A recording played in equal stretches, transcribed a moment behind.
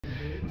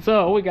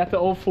So we got the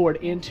old Ford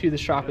into the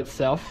shop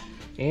itself,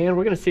 and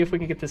we're gonna see if we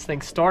can get this thing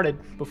started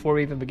before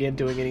we even begin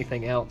doing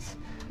anything else.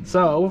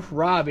 So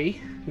Robbie,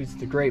 who's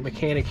the great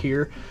mechanic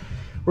here,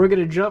 we're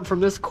gonna jump from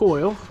this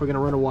coil. We're gonna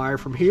run a wire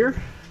from here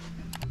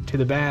to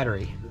the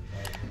battery.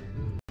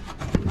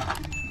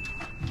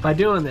 By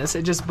doing this,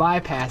 it just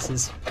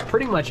bypasses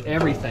pretty much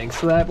everything,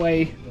 so that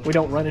way we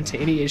don't run into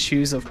any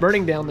issues of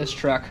burning down this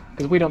truck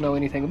because we don't know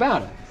anything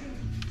about it.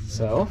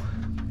 So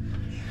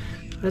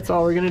that's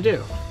all we're gonna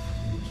do.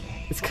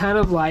 It's kind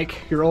of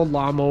like your old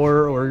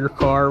lawnmower or your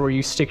car where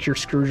you stick your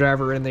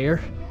screwdriver in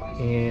there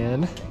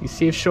and you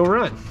see if she'll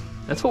run.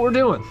 That's what we're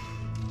doing.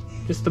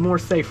 Just the more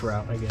safe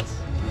route, I guess.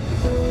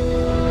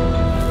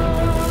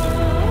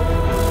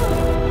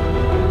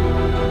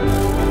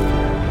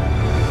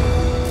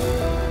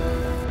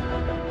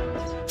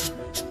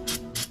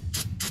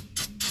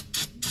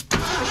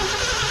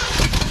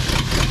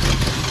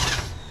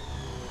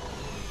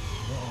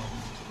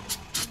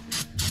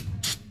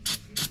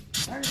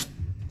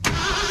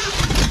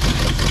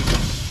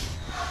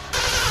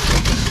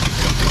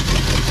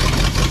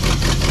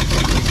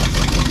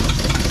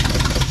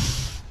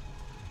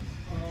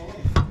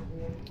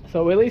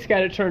 So we at least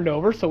got it turned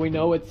over so we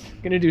know it's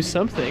gonna do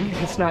something.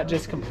 It's not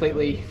just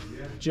completely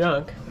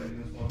junk.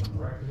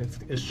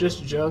 It's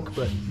just junk,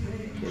 but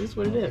it is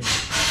what it is.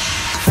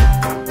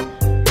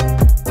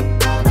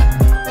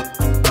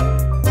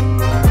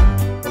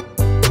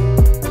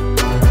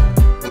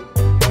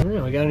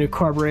 Yeah, we got a new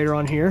carburetor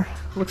on here.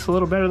 Looks a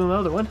little better than the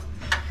other one.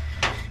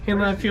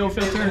 Inline fuel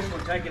filter.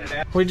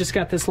 We just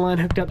got this line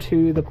hooked up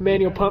to the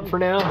manual pump for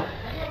now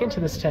into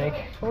this tank.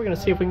 We're gonna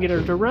see if we can get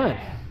her to run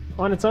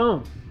on its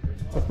own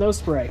with no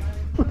spray. Is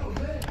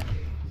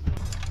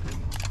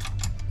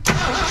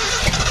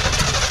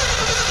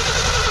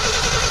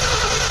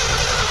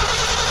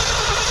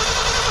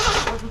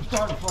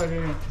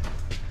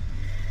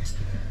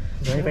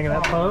there anything in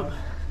that pump?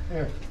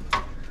 Here.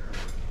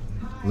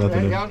 Nothing.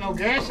 Ain't got no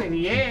gas in it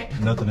yet.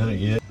 Nothing in it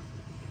yet.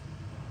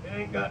 It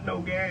ain't got no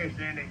gas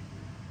in it.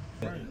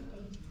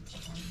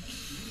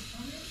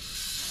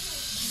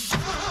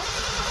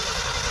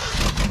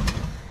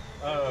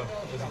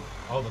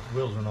 All the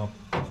wheels are off.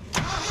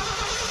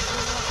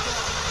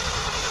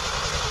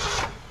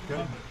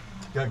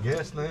 Got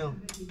gas now.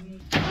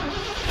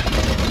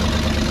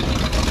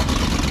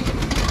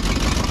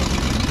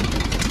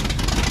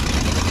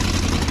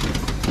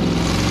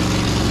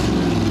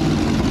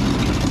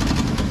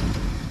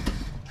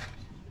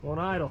 Won't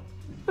idle.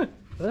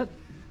 That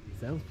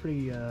sounds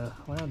pretty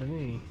loud to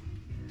me.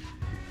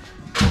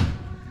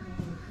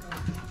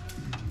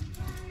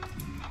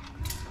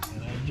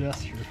 And I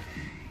adjust your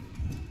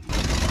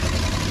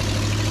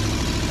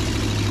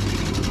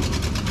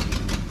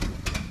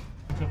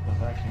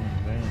vacuum in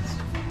advance.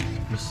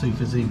 Let's see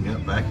if it's even got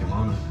vacuum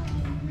on it.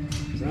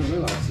 I don't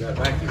realize it's got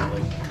vacuum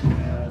leak.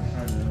 Yeah,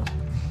 I know.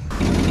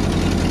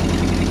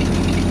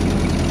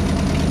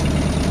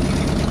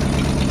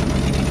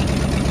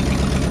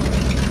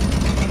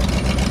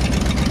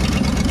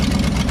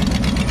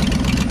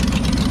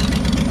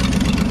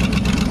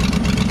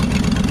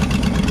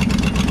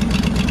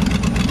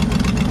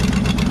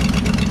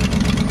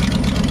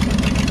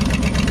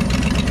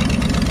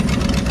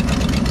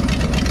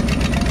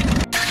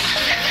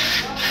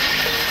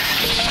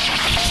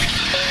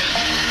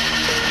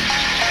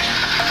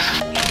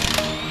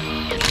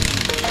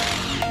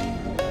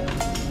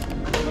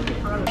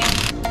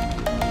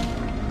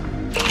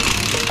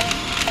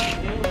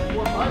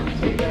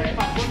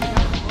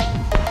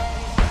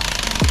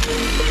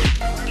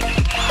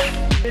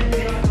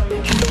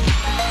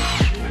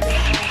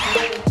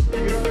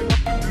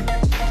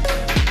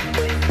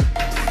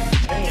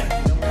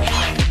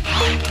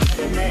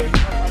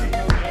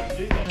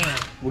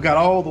 We got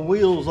all the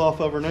wheels off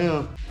of her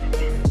now.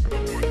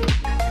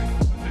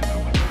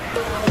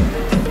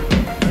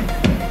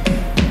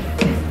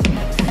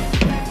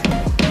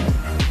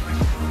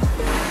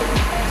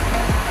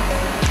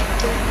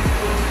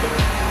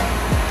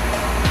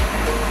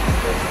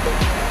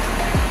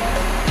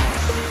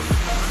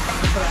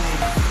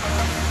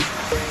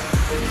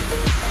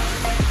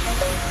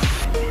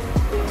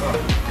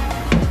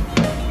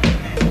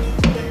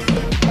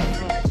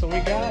 So we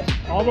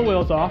got all the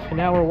wheels off, and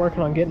now we're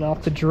working on getting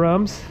off the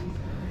drums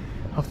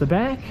off the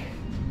back.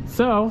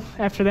 So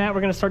after that,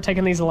 we're going to start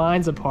taking these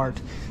lines apart,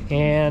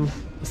 and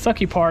the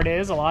sucky part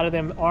is a lot of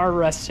them are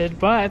rusted,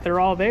 but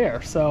they're all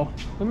there, so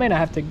we may not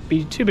have to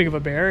be too big of a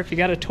bear. If you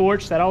got a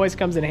torch, that always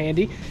comes in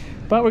handy.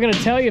 But we're going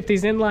to tell you if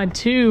these inline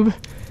tube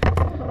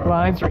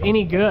lines are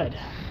any good.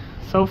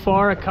 So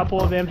far, a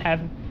couple of them have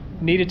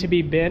needed to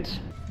be bent.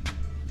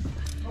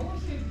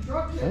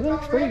 That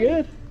looks pretty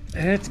good.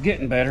 It's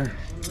getting better.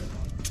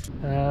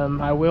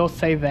 I will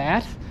say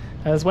that,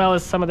 as well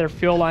as some of their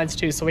fuel lines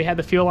too. So we had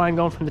the fuel line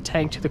going from the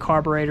tank to the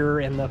carburetor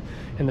and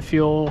the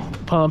fuel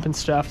pump and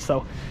stuff.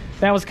 So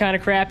that was kind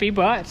of crappy,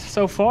 but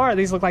so far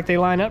these look like they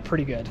line up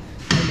pretty good.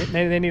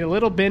 They need a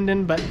little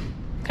bending, but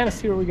kind of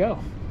see where we go.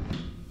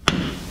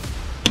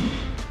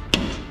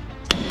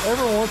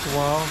 Every once in a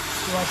while.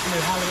 You like some new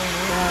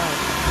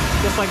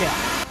Halloween, just like that.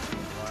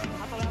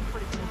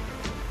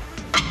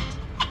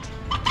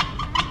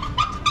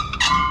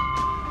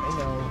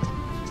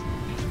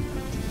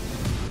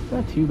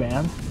 not too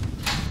bad.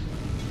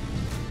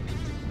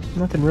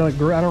 Nothing really,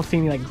 I don't see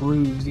any like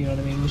grooves, you know what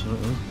I mean?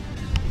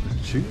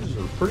 The shoes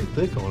are pretty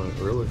thick on it,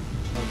 really.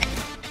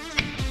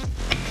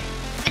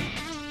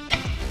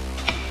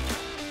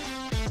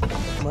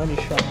 Money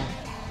shot.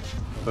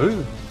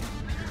 Ooh.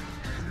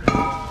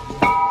 Not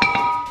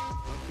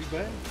too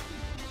bad.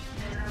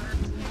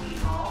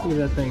 Look at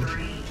that thing.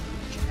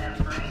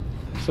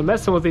 So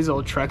messing with these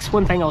old trucks,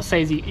 one thing I'll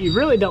say is you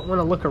really don't want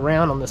to look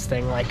around on this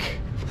thing like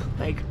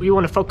you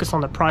want to focus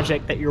on the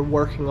project that you're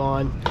working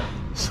on.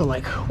 So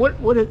like,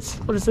 what is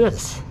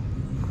this?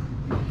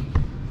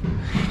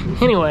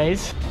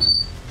 Anyways,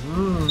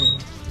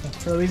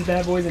 throw these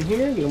bad boys in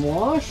here, get them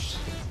washed.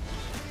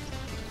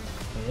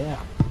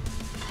 Yeah,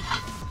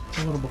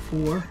 a little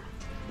before.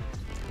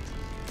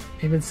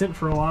 They've been sitting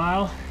for a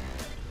while.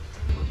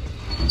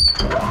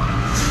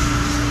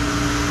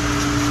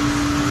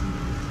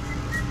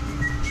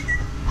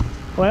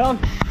 Well,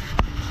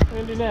 I'm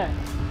gonna do that.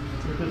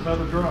 Get this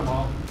other drum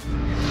off.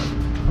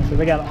 So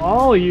they got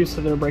all use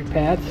of their brake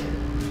pads.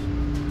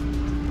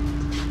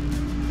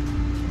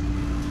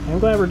 I'm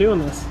glad we're doing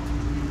this.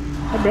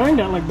 That bearing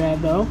doesn't look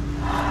bad though.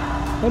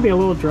 Maybe a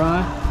little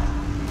dry.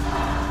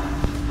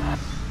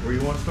 Where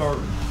you want to start?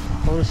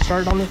 We'll just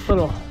start on this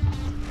little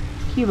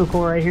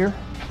cubicle right here.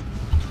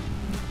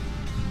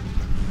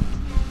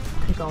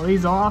 Take all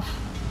these off,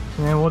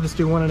 and then we'll just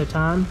do one at a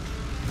time.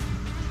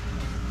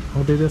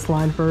 We'll do this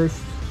line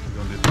first.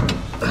 You're gonna do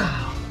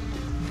that.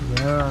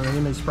 Yeah, are they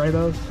gonna spray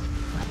those?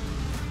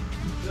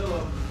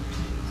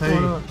 Hey,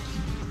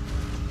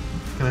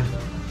 can I?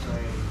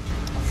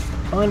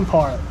 Fun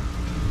part.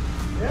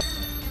 Yep.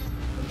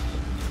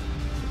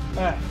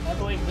 Alright, I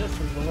believe this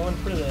is the one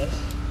for this.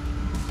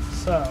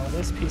 So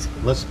this piece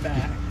goes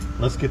back.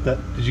 Let's get that.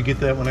 Did you get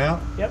that one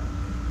out? Yep.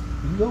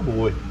 You go,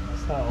 boy.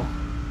 So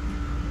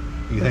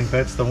You think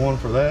that's the one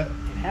for that?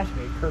 it has to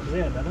be curves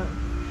in, doesn't it?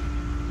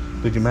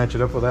 Did you match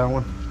it up with that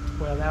one?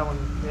 Well, that one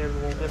there's a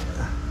little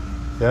different.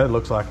 Yeah, it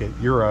looks like it.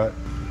 You're right.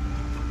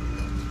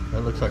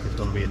 That looks like it's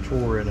going to be a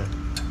chore in it.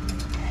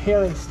 Yeah,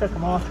 they stuck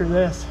them off through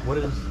this. What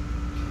is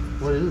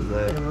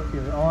that?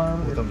 Your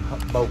arm. With them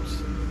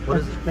bolts. What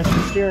is it? That's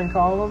the steering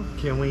column.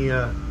 Can we,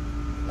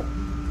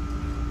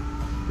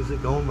 is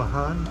it going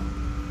behind?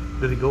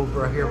 Did it go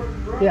right here?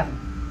 Yeah.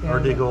 Or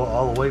did it go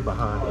all the way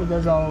behind? It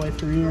goes all the way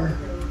through here.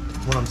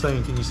 What I'm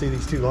saying, can you see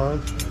these two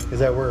lines? Is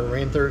that where it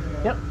ran through?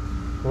 Yep.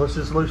 Well, let's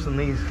just loosen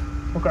these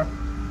Okay.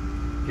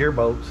 gear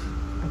bolts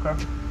Okay.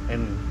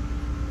 and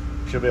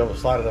she'll be able to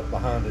slide it up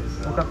behind it.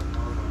 Okay.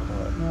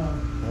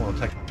 I want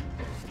to take.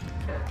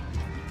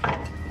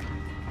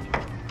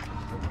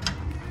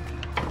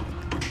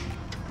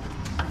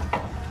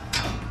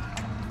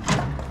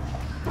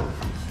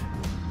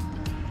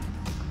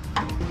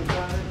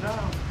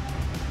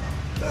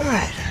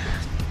 Alright.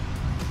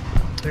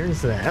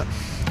 There's that.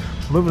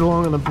 Moving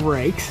along on the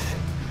brakes.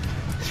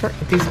 Start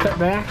with these cut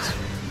backs.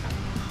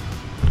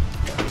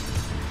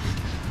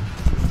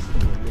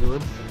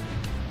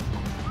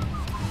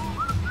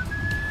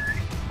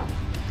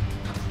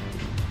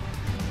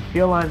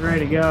 Fuel line's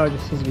ready to go,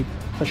 just as we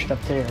push it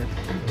up there.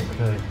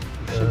 Okay.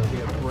 Should be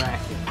a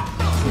bracket.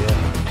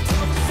 Yeah.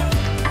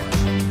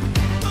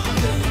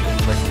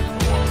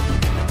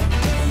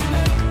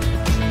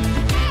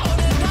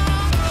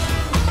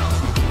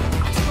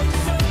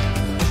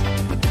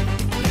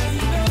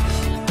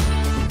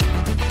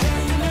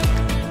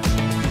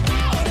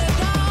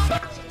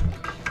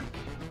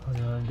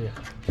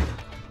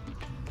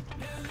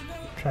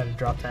 Try to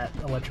drop that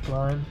electric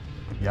line.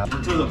 Yeah.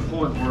 To the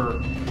point where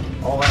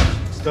all that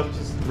stuff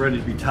is ready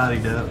to be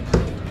tidied up.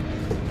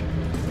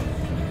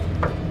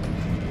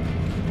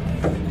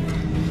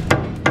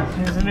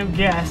 There's a new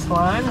gas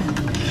line.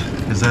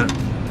 Is that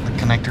the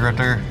connector right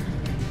there?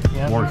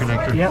 Yep. More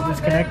connector? Yep, this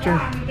connector.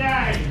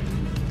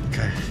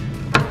 Okay.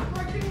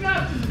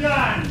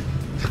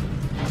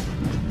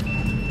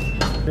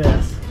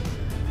 This.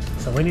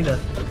 So we need to, I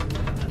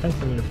think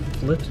we need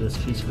to lift this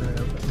piece right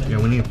up. Yeah,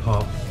 we need to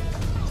pop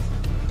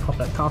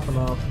that top one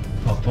off.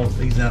 Pop both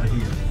these out of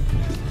here.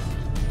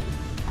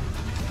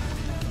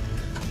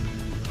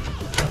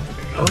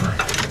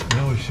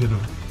 Now we should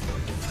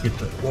have get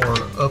the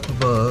water up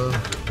above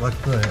like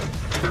that.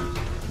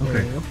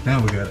 Okay,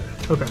 now we got it.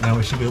 Okay. Now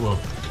we should be able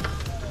to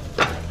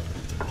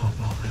pop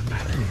all that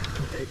back here.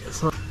 Take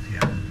this one.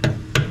 Yeah.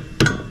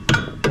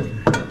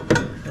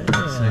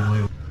 Same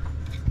way.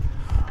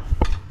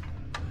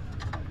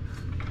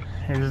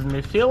 Here's the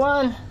new fuel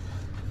line.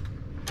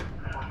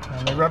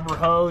 And the rubber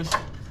hose.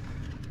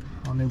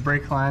 On new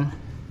brake line.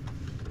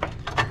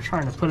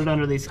 Trying to put it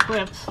under these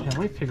clips, and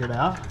we figured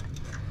out.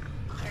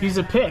 Use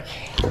a pick.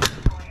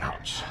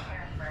 Ouch.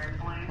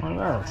 One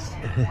of those.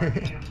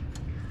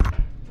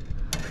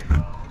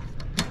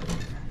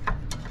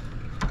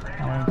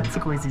 Now we can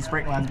squeeze these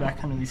brake lines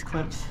back under these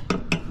clips.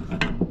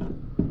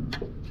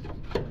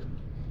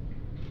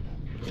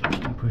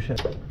 Push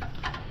it.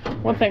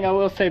 One thing I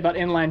will say about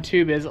inline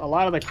tube is a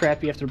lot of the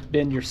crap you have to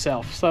bend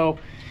yourself, so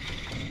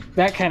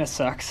that kind of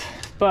sucks.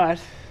 But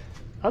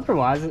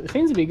otherwise, it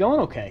seems to be going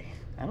okay.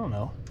 I don't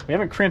know. We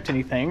haven't crimped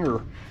anything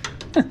or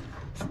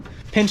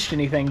pinched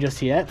anything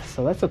just yet,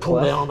 so that's a Pull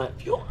plus. down that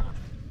fuel.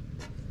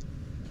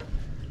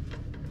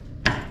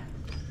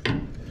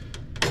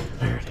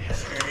 There it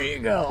is. There you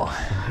go.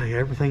 Hey,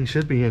 everything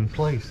should be in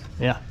place.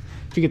 Yeah.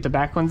 Did you get the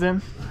back ones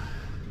in?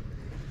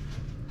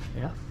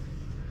 Yeah.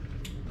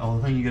 All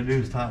the thing you gotta do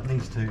is tighten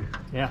these two.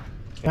 Yeah.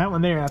 That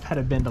one there, I've had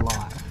to bend a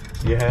lot.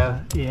 You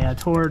have? Yeah,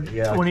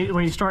 Yeah. when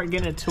you start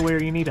getting it to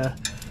where you need to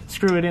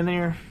screw it in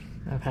there,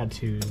 I've had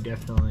to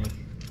definitely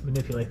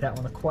manipulate that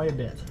one quite a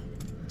bit.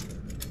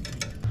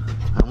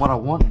 And what I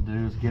want to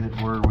do is get it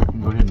where we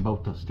can go ahead and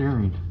bolt the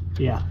steering.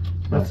 Yeah,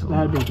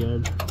 that'd be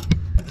good.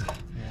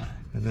 Yeah.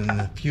 And then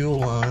the fuel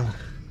line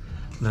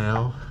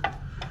now.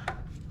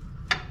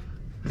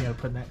 You gotta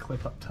put that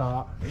clip up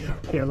top.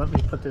 Here, let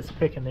me put this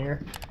pick in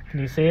there. Can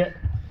you see it?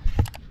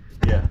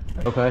 Yeah.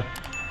 Okay.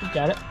 You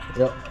got it.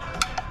 Yep.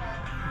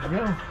 There we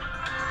go.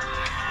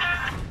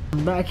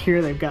 Back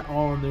here, they've got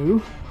all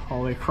new, all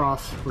the way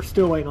across. We're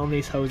still waiting on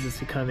these hoses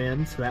to come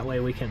in, so that way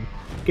we can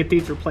get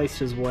these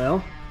replaced as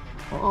well.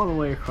 All the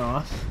way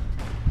across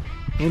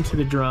into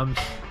the drums,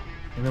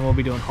 and then we'll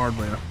be doing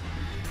hardware.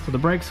 So the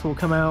brakes will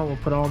come out, we'll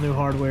put all new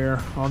hardware,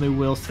 all new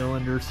wheel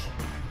cylinders.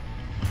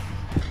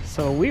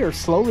 So we are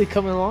slowly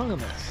coming along on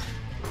this.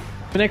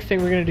 The next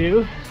thing we're gonna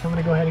do, I'm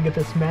gonna go ahead and get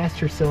this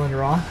master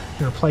cylinder off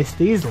and replace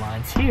these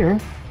lines here.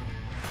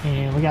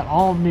 And we got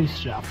all new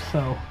stuff,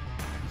 so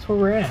that's where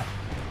we're at.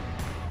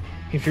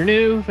 If you're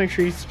new, make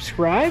sure you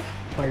subscribe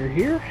while you're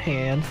here,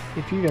 and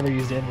if you've ever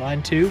used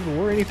inline tube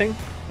or anything,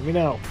 let me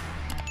know.